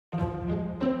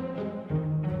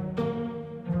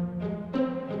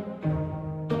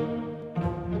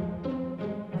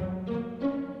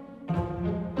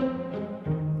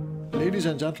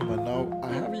Ladies and gentlemen, now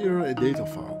I have here a data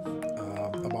file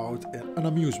about an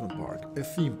amusement park, a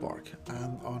theme park,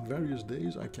 and on various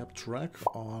days I kept track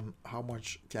on how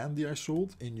much candy I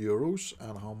sold in euros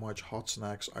and how much hot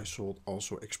snacks I sold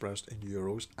also expressed in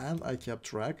euros, and I kept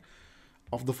track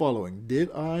of the following.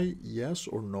 Did I, yes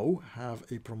or no, have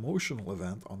a promotional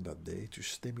event on that day to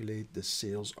stimulate the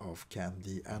sales of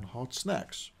candy and hot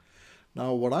snacks?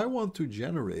 Now, what I want to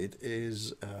generate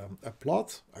is a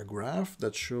plot, a graph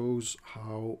that shows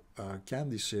how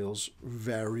candy sales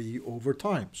vary over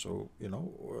time. So, you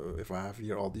know, if I have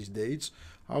here all these dates,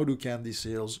 how do candy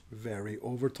sales vary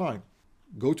over time?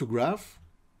 Go to graph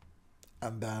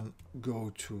and then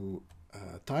go to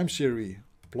time series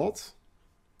plot.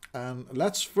 And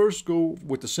let's first go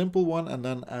with the simple one, and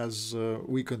then as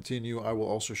we continue, I will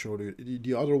also show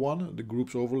the other one, the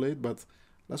groups overlaid, but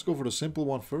let's go for the simple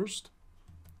one first.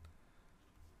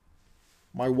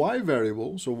 My Y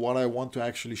variable, so what I want to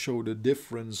actually show the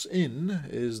difference in,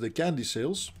 is the candy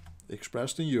sales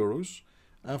expressed in euros.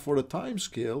 And for the time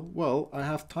scale, well, I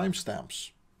have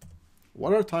timestamps.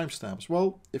 What are timestamps?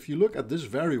 Well, if you look at this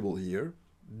variable here,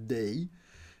 day,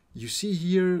 you see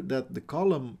here that the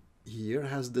column here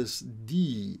has this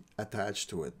D attached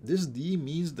to it. This D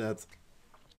means that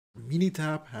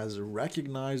Minitab has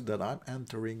recognized that I'm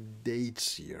entering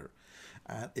dates here.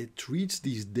 And it treats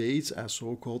these dates as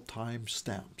so-called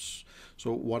timestamps.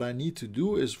 So what I need to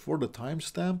do is for the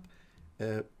timestamp,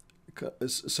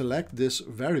 select this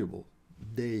variable,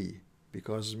 day,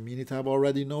 because Minitab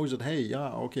already knows that, hey, yeah,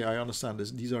 okay, I understand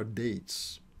this. These are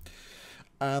dates.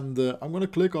 And I'm going to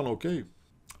click on OK.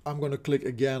 I'm going to click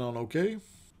again on OK.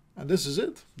 And this is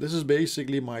it. This is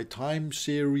basically my time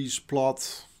series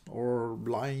plot, or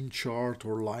line chart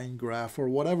or line graph, or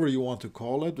whatever you want to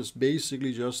call it. It's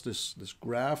basically just this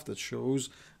graph that shows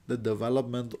the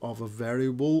development of a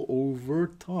variable over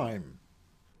time.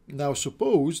 Now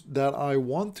suppose that I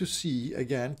want to see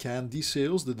again candy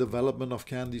sales, the development of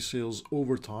candy sales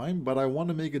over time, but I want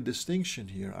to make a distinction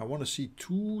here. I want to see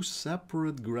two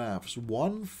separate graphs,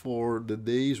 one for the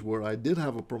days where I did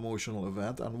have a promotional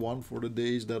event and one for the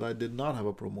days that I did not have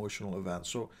a promotional event.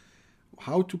 So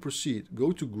how to proceed?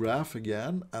 Go to graph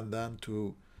again and then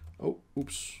to, oh,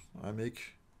 oops, I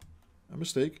make a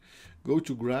mistake. Go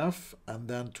to graph and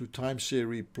then to time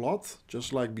series plot,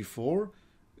 just like before.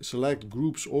 Select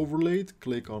groups overlaid,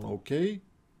 click on OK.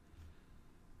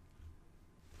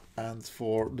 And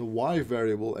for the Y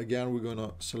variable, again, we're going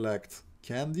to select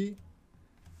candy.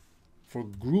 For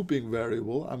grouping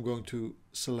variable, I'm going to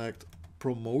select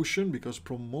promotion, because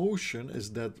promotion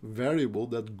is that variable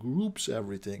that groups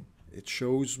everything. It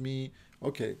shows me,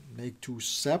 okay, make two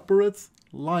separate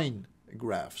line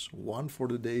graphs. One for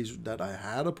the days that I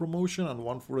had a promotion and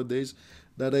one for the days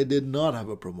that I did not have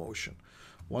a promotion.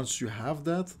 Once you have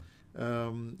that,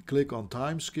 click on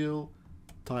time scale,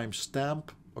 timestamp,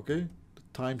 okay? The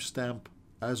timestamp,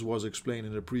 as was explained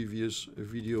in the previous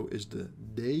video, is the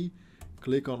day.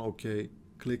 Click on OK,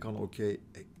 click on OK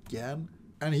again.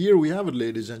 And here we have it,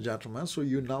 ladies and gentlemen. So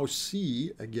you now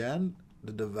see, again,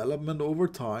 the development over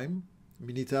time.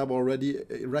 Minitab already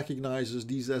recognizes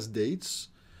these as dates,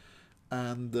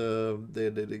 and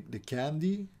the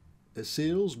candy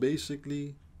sales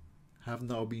basically have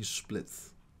now been split.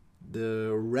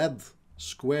 The red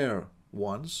square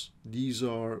ones, these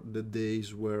are the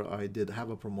days where I did have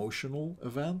a promotional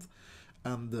event,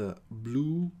 and the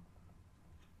blue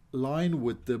line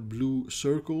with the blue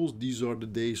circles, these are the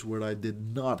days where I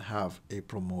did not have a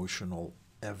promotional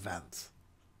event.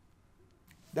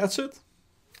 That's it.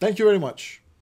 Thank you very much.